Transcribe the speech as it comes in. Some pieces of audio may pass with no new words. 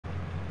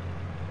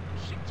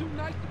Too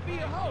nice to be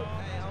a hoe.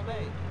 Hey,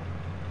 homie.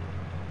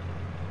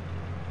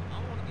 I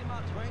want to get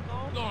my drink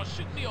on. You gonna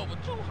shoot me over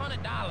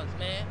 $200,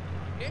 man.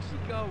 There she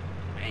go.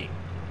 Man.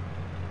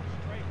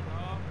 Straight,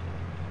 dog.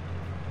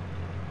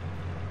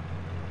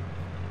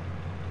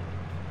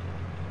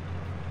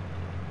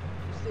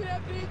 You see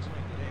that bitch?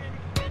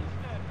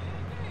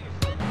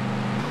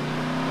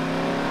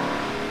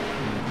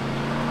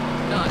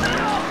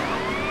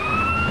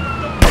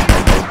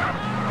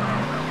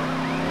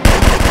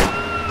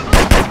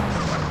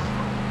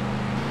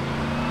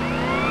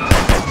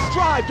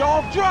 Drive,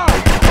 dog,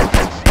 drive!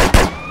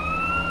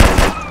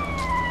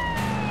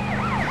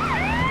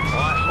 Oh,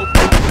 I hope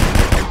not.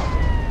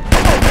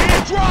 Come on, man,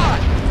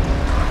 drive!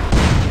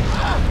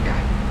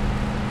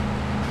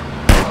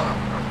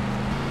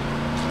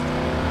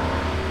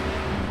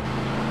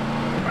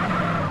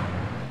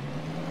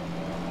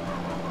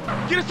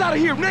 Get us out of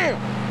here now!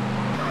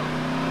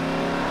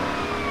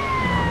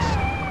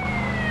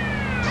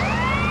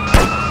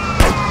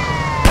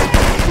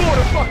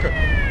 Florida fucker!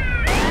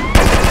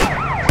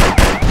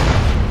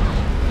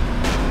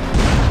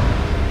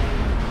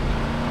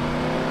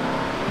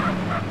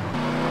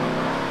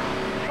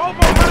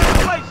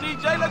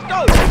 Let's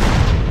go!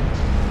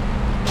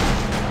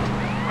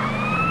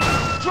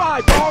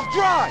 Drive, dog,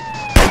 drive!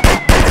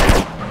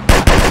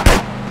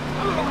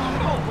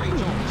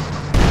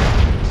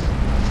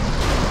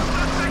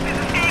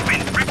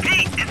 Escaping!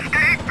 Repeat,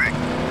 escaping!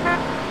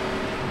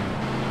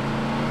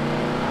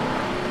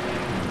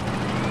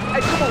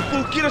 Hey, come on,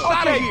 fool, get us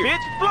out of here!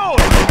 Bitch,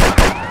 Florida!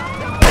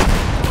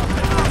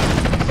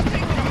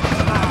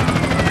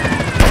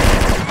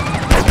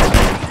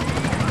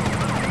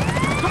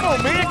 Come on,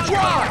 man,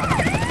 drive!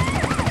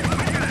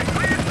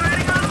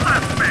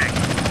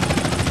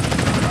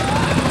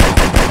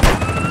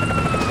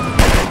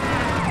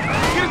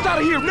 Out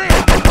of here now!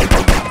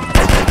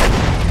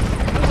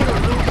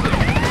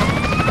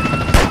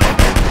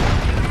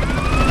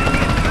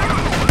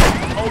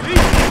 Oh,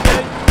 these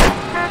people!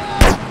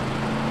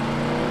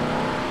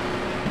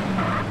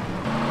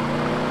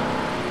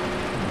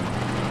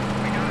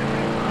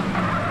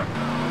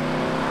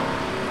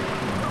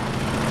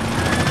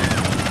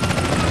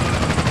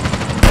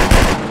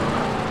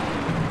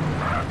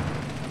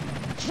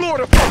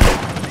 Florida fucker!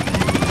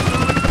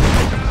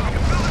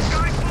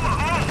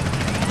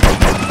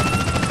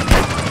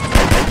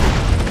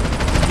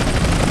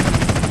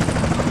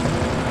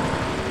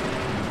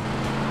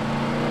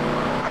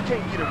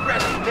 Can't get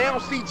arrested now,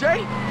 CJ.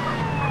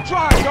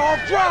 Drive, dog,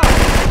 drive.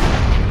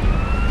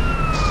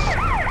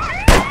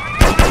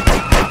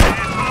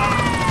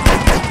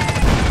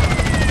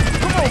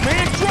 Come on,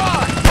 man,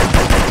 drive.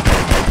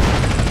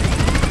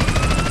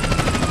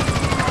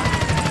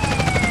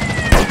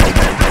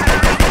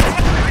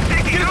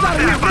 Get us out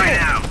of here, man.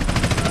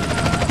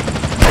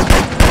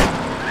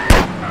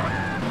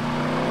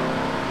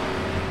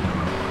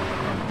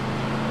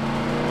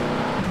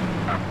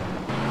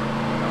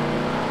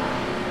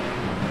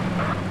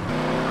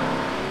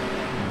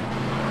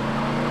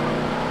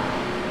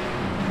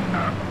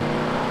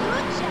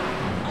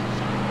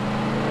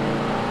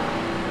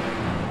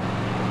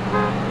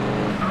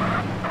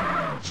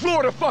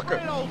 Florida fucker!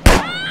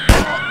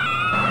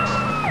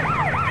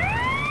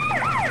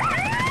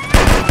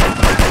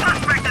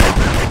 Suspect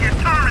is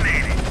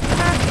terminated!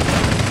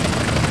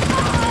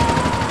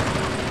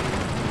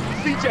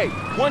 CJ,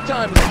 one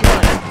time is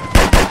fine.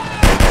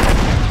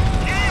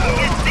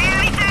 You see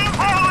anything?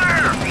 Over!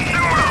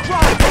 Shoot him!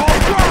 Drive, dog,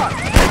 drive!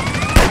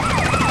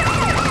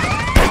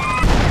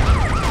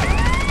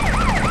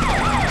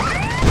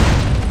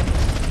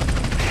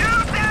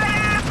 Shoot that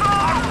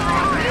asshole!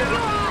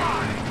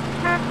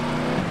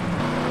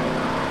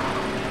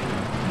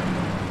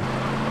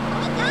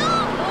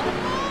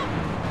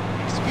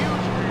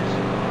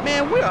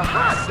 Man, we're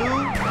hot, dude.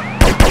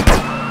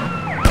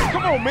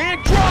 Come on, man,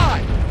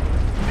 drive.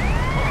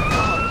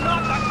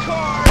 Not the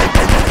car!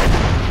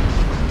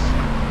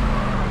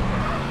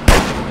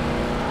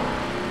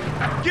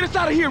 Get us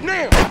out of here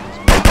now.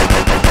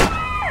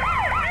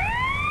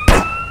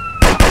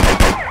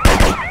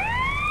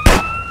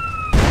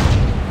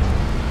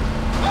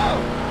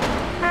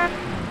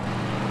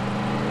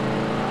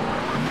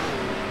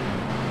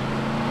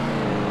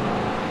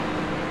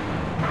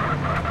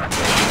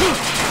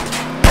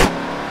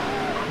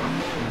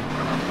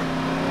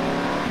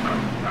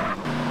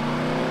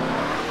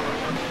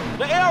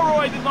 The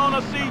aeroid is on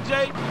us,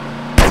 CJ!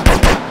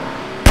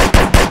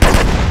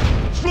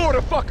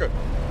 Florida fucker!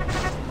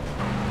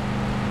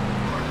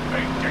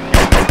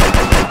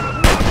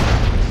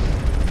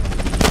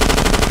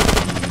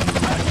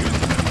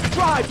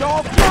 Drive,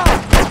 dog,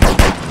 drive!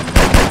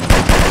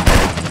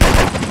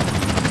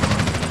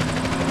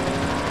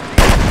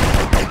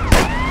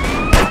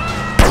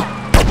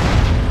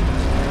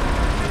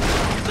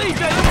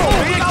 CJ, come on,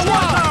 man, got one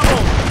time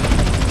on!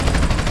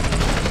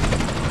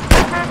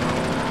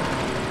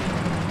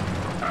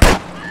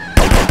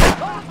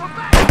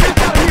 Get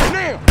out of here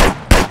now!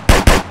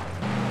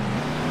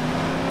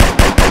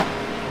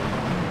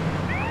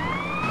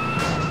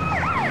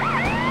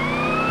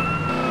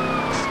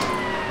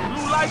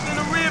 lights in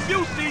the rear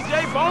view,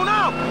 CJ. Bone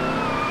out.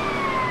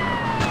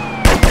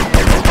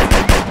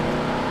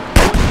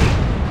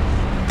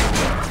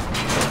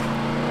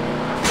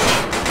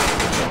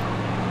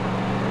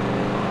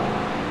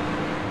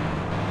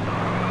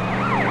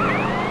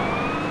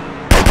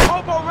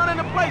 Hobo running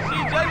the place,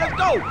 CJ. Let's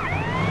go.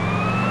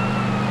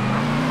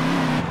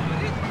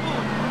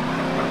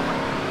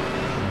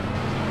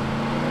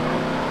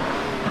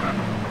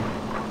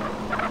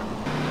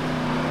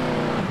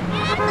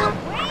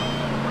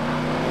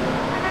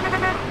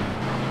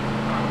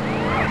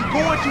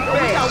 Going too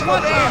fast. Slow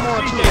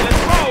down, CJ.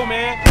 Let's roll,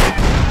 man.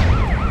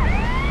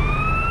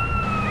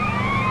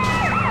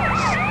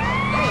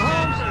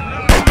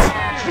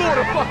 Slow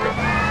the fucker.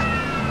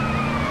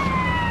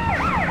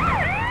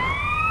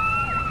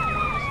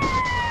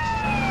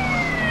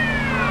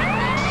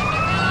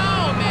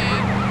 Oh,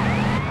 man.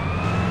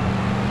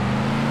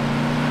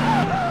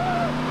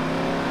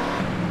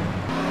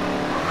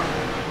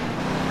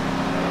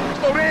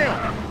 Slow down.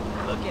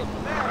 Look at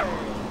that.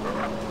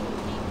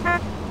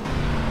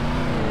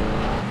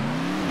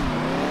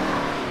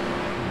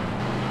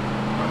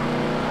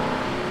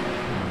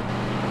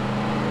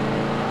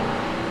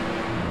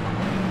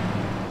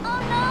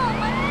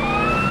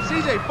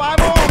 CJ,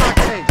 5-0 on my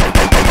case.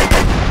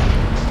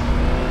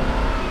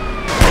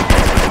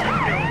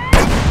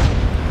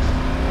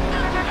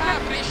 Ah,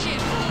 for this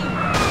shit.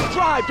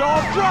 Drive,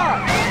 dog,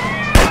 drive.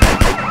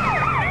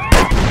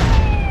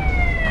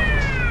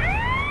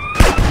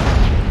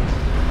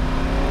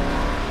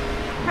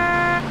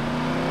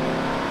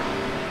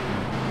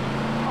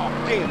 Oh,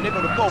 damn,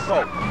 nigga, the go-go.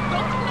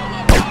 Don't you know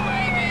what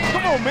program is?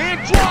 Come on, man,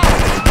 drive.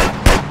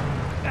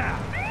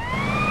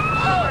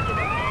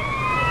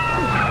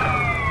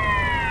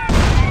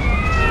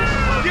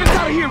 Get us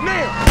out of here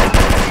now.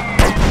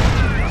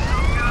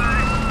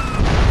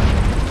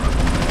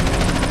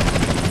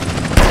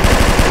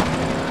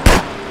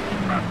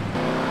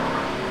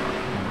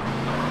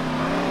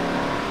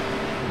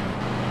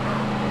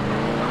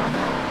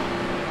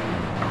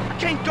 I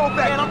can't go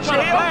back. Man, I'm to trying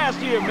to jail. blast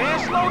here, man.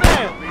 Slow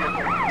down.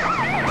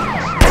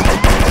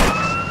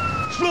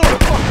 Slow the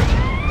fucker.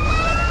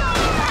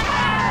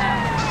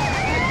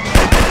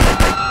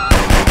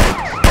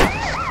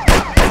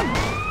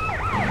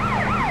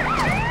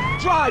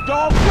 Drive,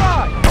 dog,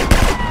 drive.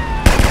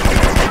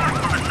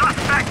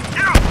 Suspect,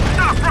 you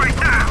stop right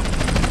now.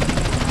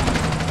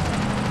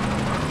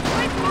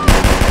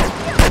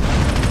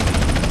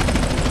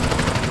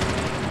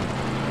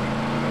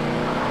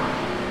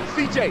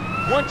 CJ,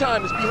 one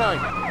time is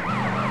behind you.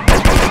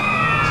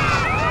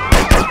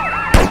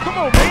 Come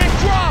on, man,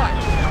 drive.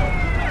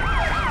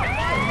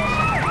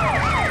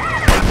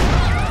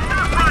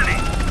 Stop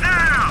running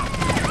now.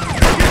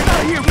 Get us out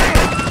of here, man.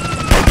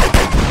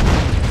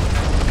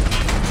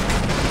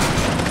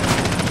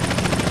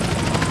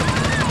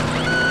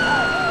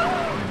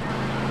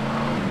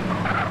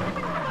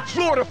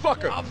 Floor the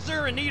fucker.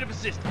 Officer in need of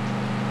assistance.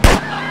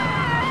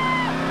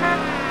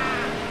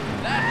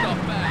 That's a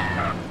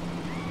foul.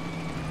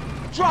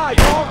 Drive,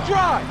 dog,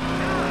 drive.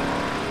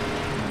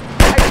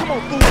 Hey, come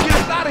on, fool, get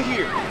us out of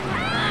here.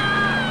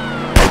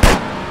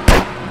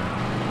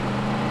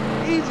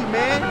 Easy,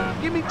 man.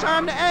 Give me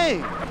time to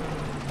aim.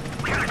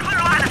 We got a clear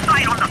line of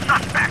sight on the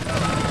suspect.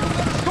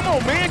 Come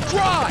on, man,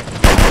 drive.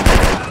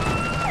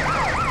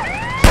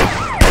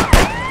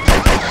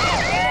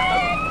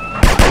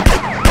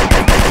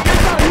 Get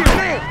us out of here,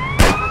 man.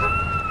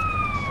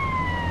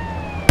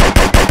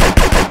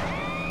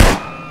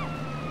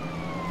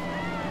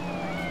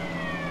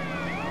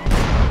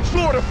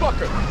 Floor the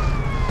fucker.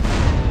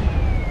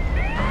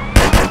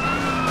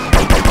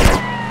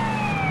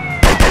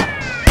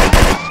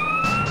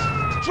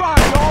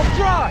 Drive, dog,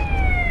 drive.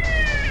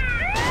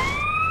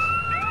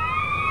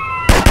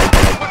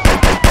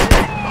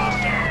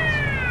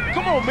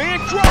 Come on, man,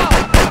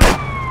 drive.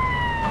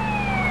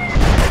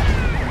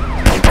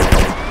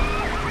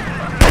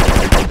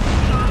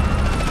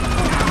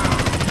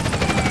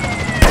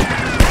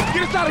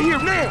 Get us out of here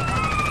now.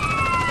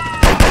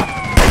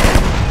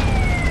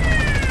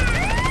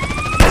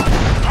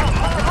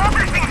 Hold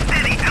this thing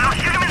steady, and I'll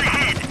shoot him in the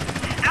head.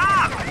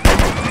 Stop!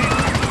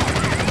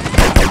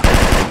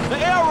 The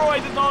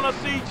aeroids is on us,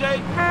 CJ.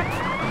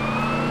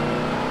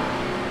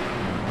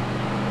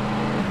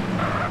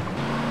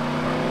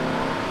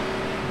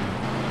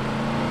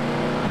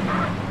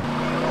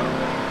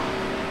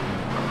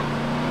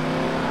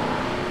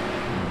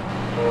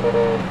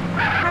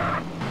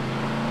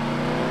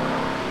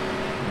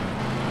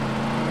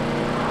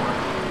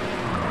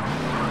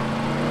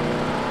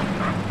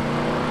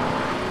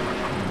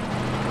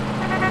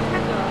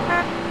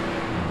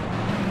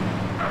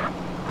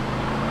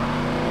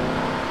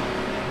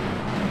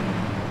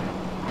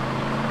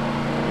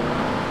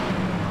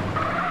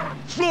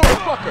 Floor the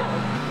fucker.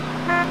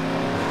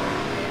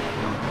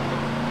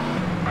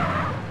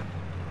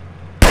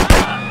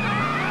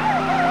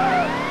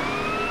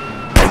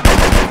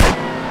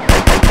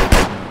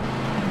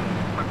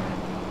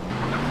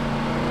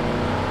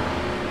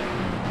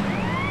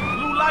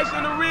 Blue lights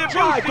in the rear view,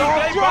 Drive,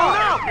 dog, CJ. Bone drive.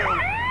 out.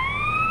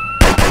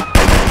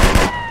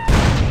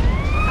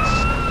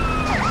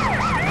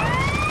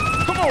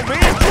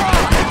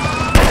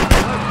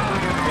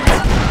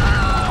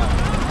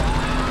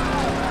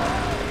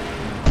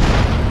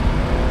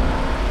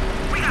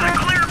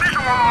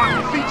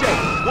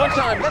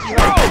 time. Let's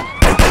Let's roll.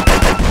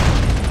 roll.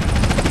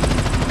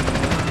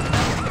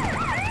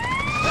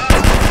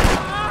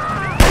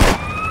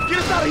 Get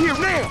us out of here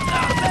now.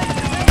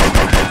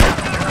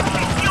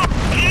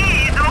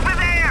 He's over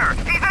there!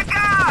 He's a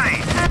guy!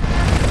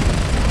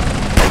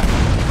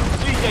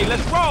 CJ,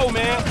 let's roll,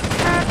 man.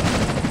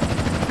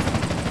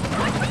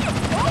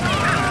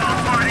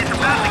 Party's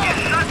about to get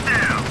shut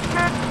down!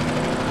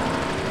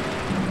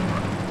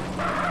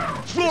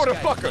 Florida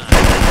fucker.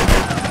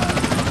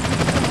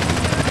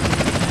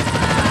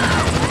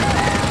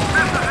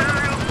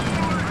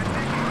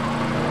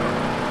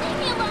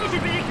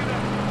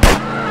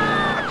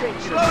 I can't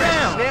get Slow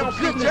down. now,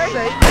 For goodness CJ.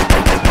 sake.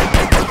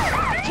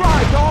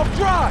 Drive, dog,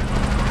 drive.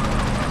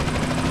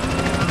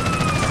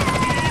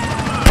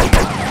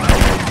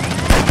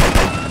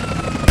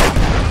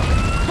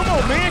 Come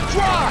on, man,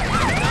 drive.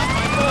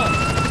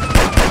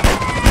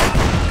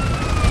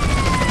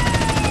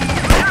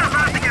 You're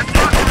about to get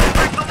fucked and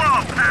break the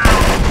law,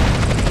 pal!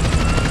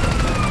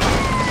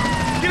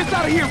 Get us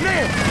out of here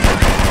now.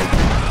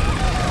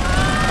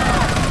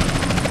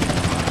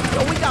 Yo,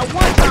 we got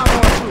one time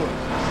on to us.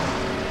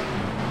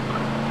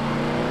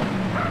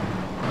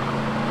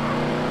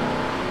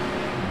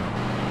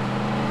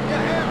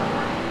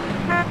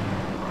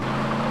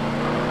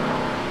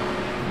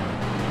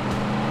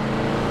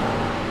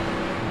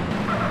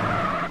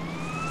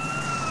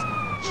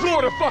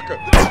 Florida fucker.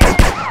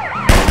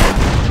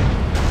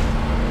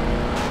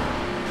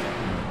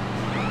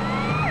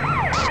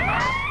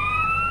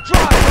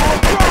 Drive,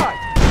 dog, drive.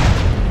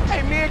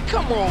 Hey, man,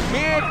 come on,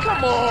 man,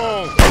 come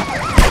on.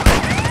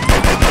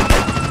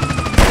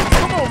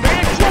 Come on,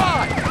 man,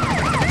 drive.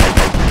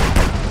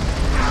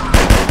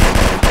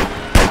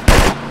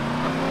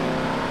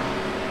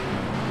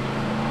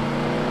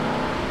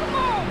 Come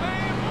on,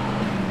 man.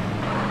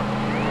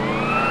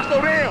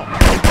 Slow down.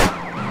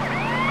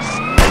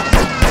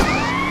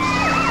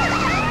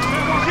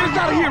 Get us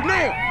out of here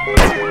now!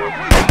 Florida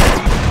fucker!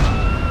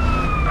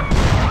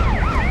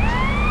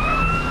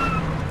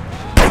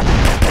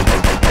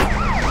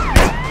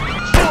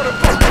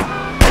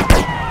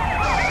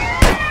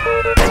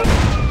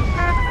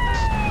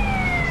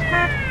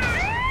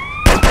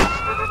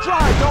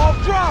 Drive, dog,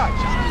 drive!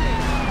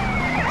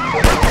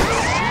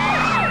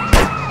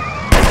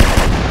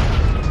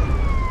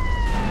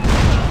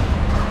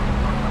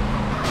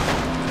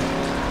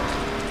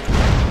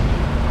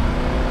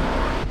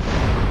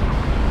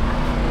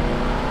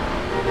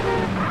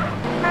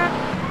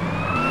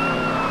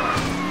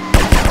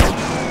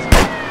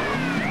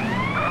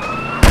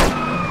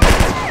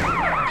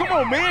 Come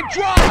on, man,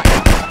 drive!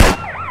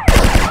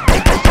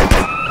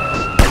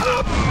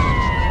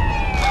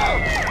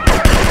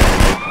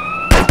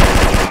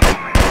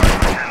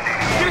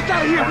 Get us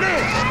out of here,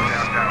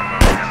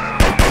 man!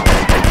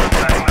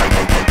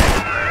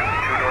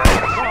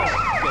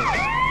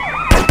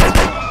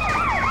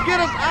 Get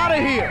us out of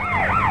here.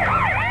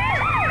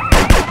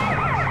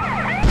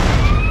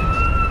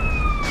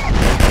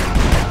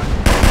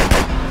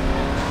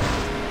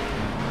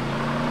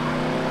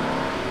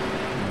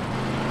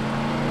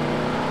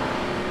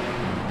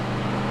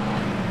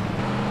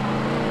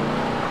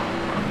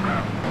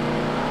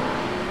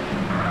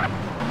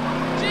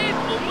 Jeez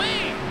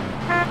Louise!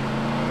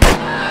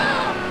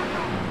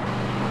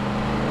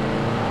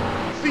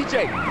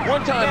 CJ,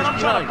 one time Man, I'm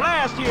is trying to behind.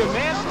 blast here,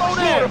 man. Slow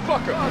Florida down.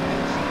 fucker!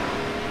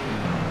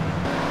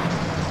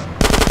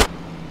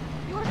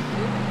 You're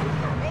stupid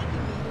for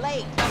making me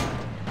late.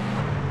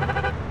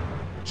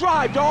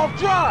 Drive, dog,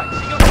 drive!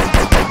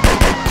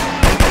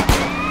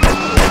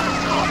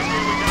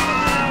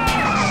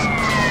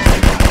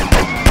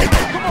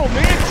 Come on,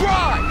 man,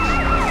 drive!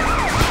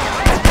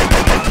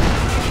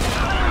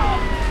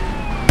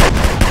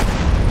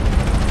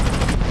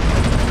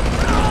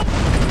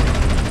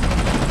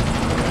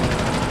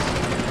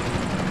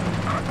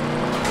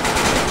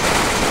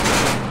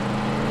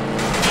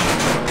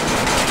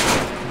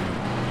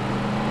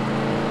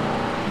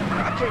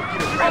 I can't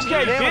get it rest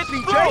Okay, now, bitch,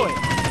 CJ. throw it.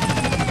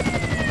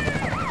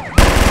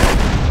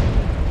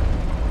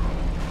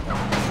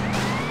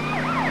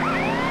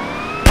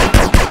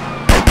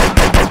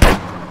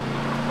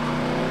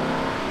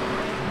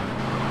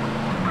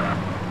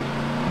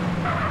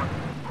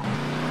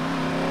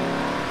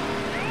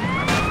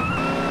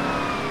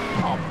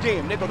 Oh,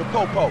 damn, there go the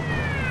popo.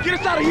 Get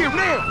us out of here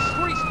now!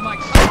 Greased my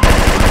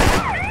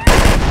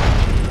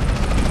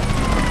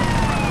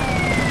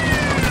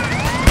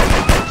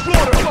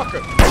Florida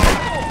fucker!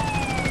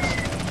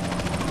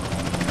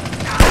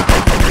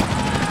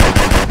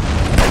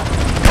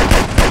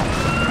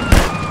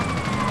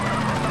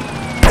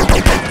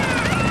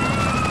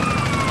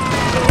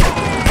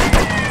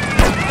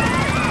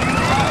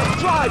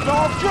 Drive,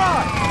 dog,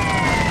 drive!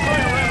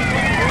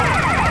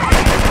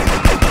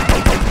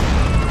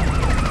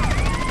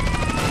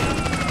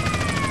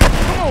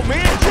 Come on,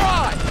 man,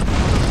 drive!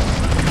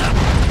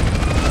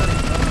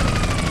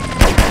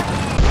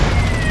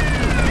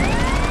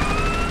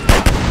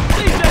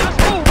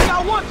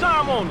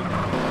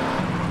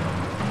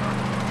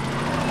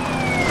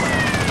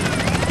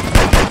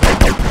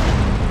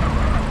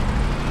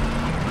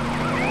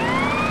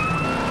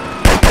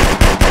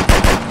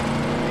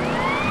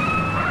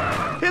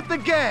 Hit the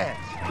gas.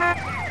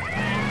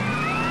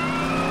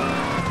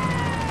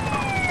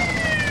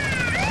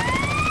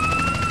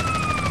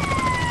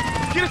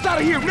 Get us out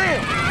of here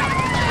now.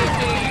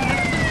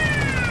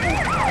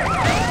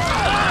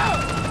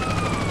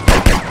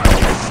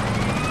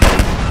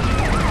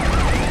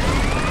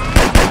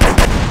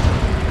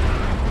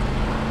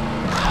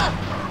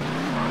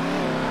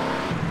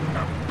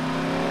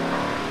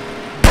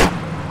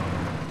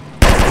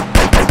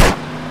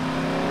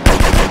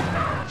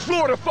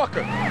 Florida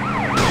fucker!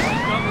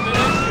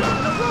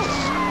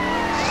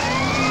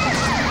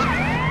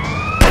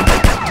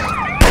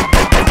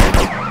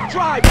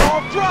 Drive,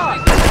 dog,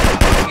 drive!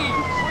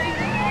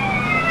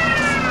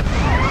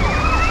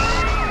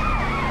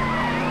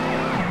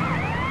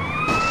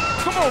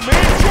 Come on,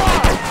 man,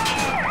 drive!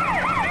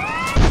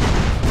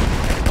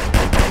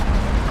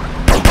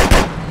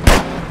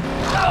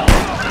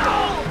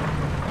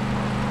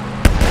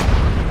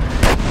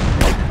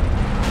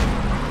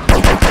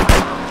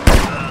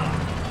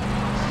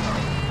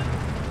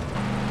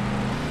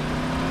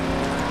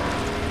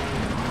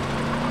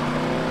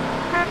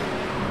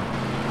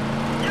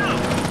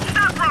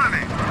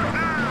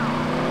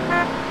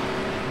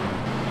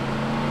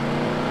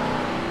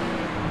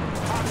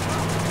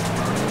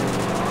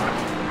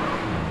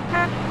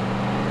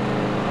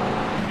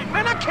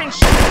 Can't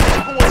shoot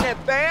going that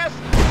fast.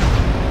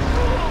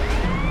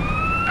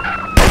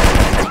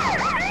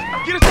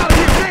 Get us out of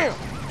here now.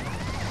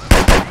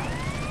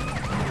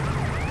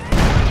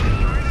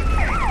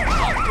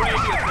 I'll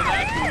trade you for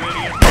that, you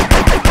idiot.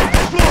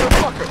 Florida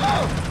fucker.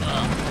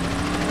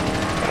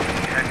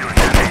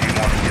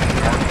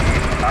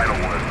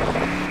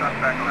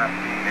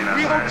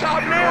 We on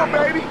top now,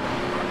 baby.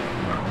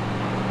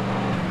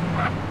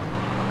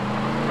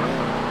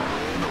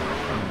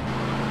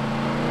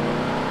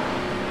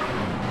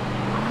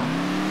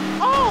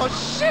 Oh,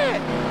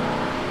 shit!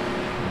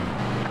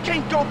 I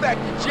can't go back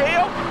to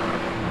jail!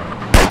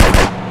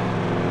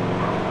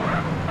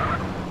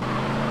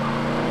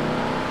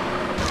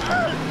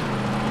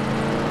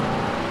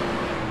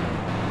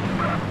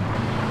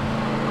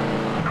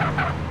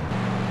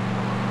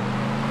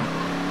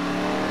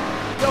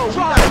 Yo,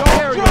 drive,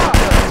 dog, drive!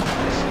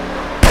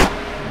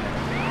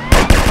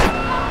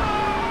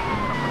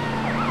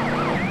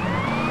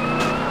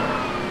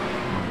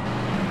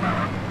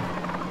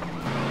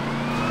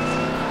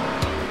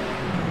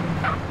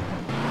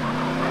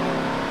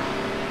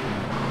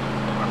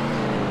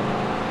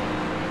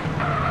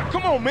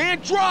 Come on, man,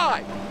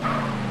 drive!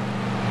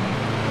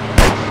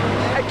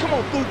 Hey, come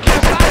on, fool, get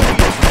us out of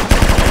here!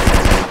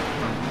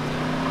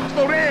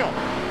 Slow down!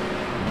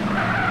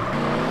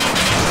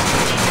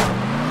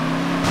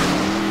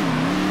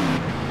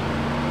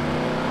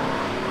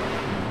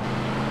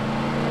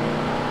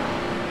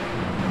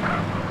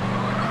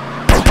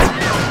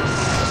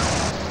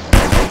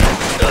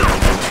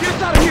 Get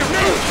us out of here,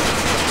 man!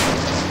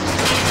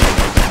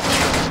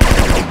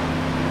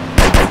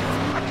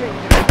 I can't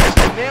get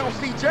arrested now,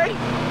 CJ!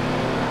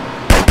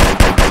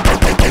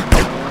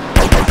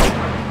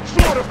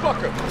 Florida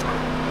fucker!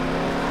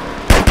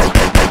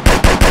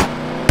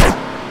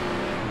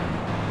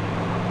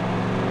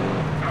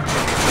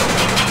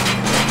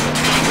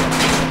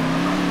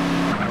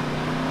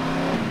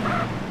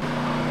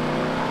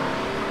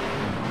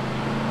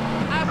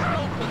 I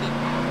spoke for this.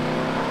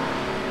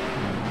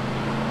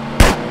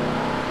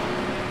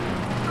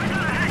 I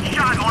got a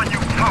headshot on you,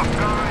 tough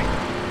guy.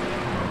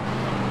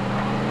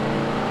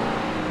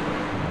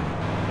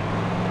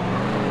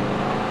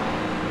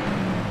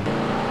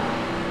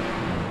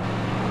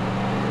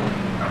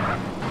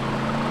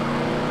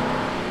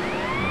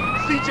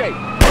 CJ,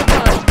 what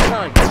time's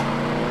behind you?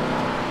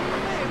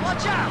 Hey,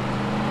 watch out!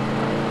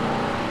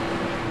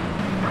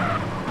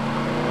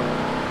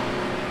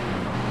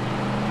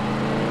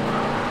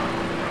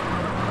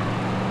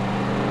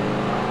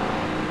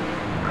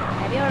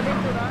 Have you ever been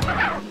to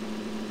Rwanda?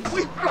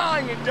 We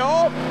flying,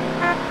 dog!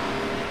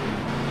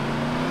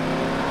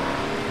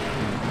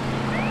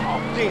 Oh,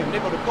 damn,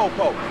 there go the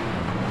GoPro.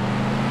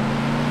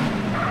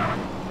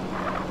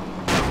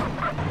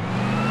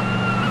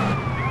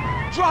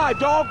 Drive,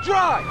 dog,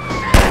 drive!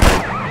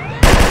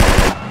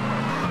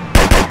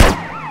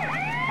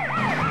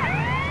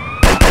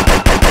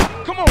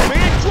 Come on,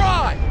 man,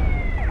 drive!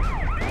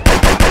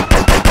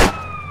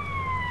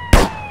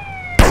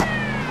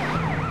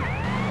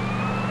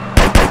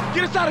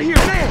 Get us out of here,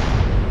 man!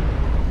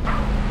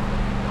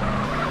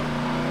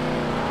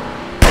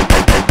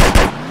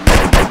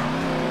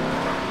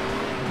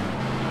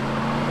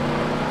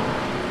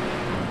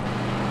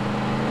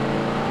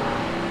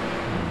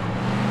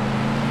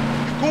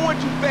 Going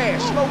too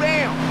fast, slow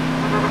down.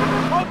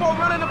 Popo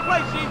running the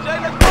place, CJ.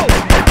 Let's go.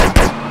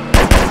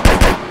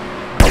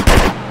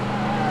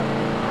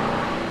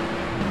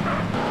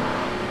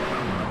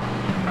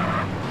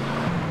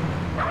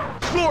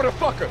 Florida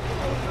fucker.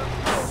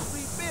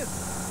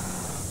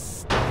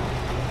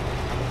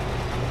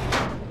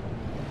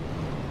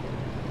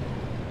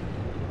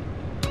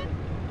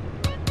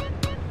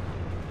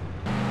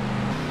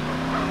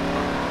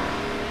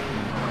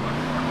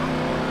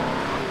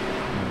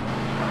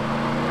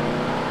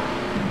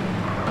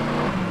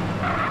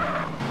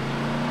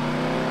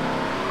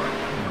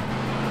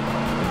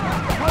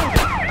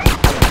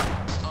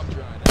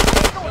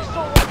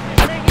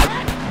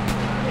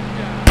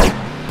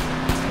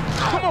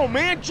 on,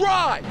 man,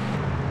 drive!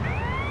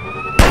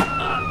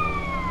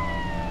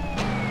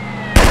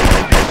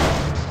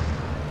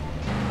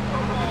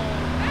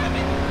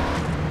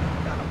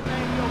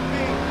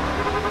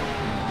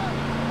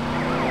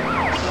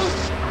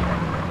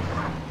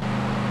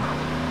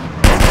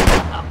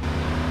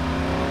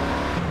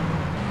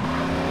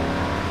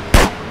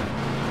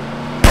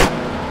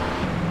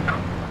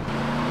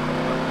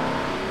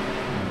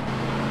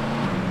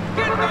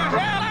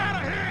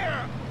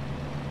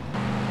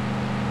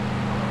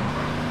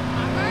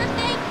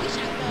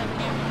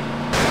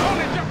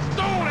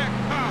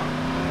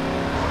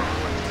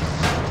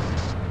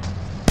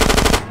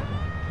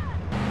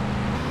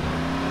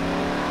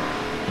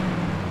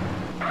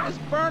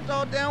 Burnt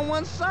all down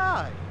one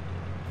side.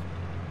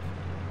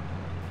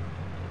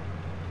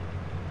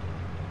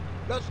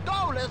 Let's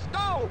go, let's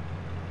go!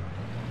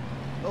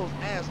 Those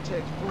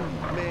Aztecs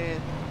food,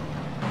 man.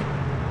 Oh,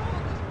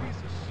 this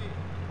piece of shit.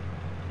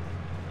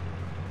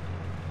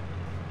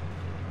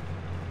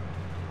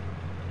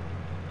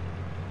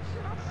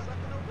 Shit, I'm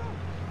sucking a rope.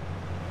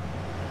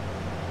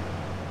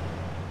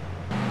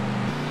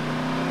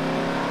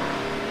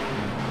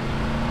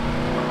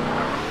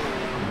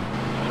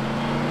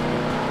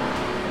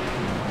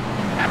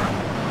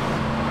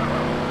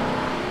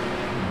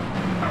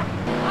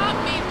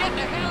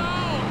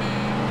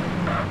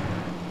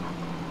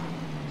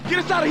 Get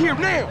us out of here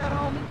now!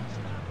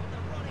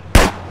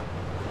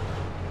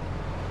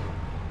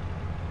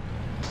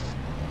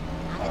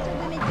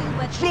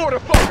 Florida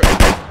fucker!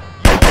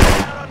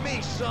 Out on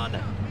me, son.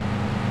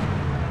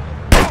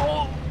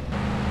 Oh.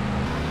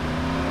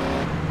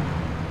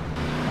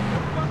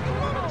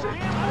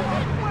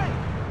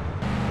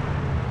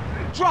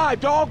 Drive,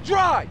 dog,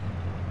 drive!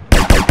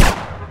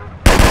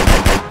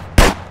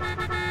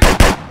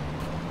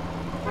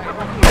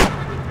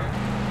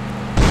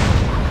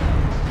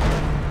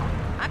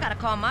 I gotta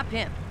call my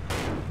pimp.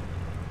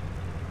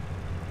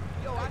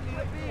 Yo, I need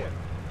a beer.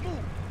 Move.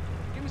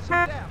 Give me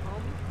some dap, homie.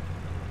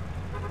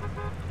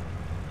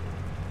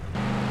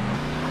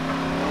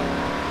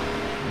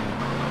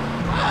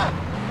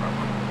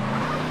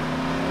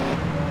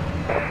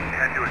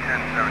 Head to a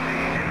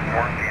 1017,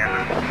 inform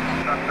Kansas.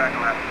 Suspect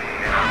left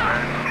in a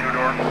red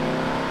two-door.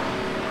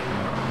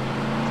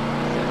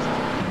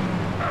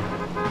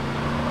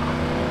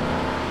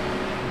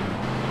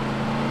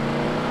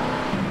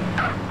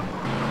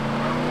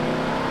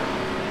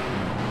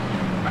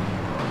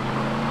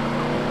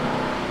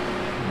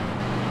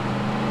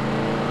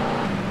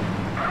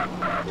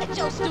 Let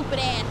your stupid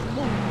ass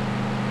move.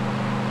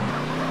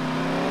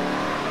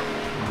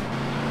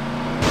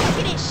 Look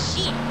at this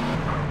shit.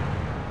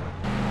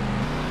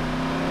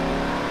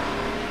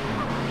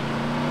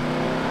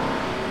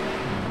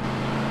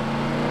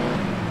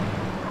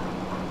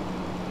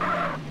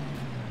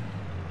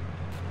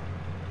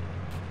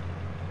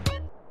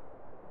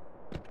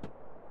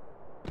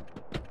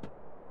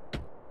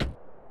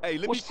 Hey,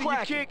 let me see your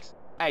kicks.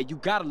 Hey, you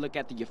gotta look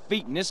after your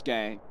feet in this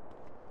game.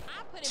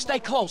 Stay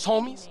close,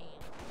 homies.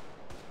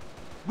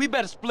 We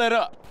better split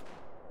up.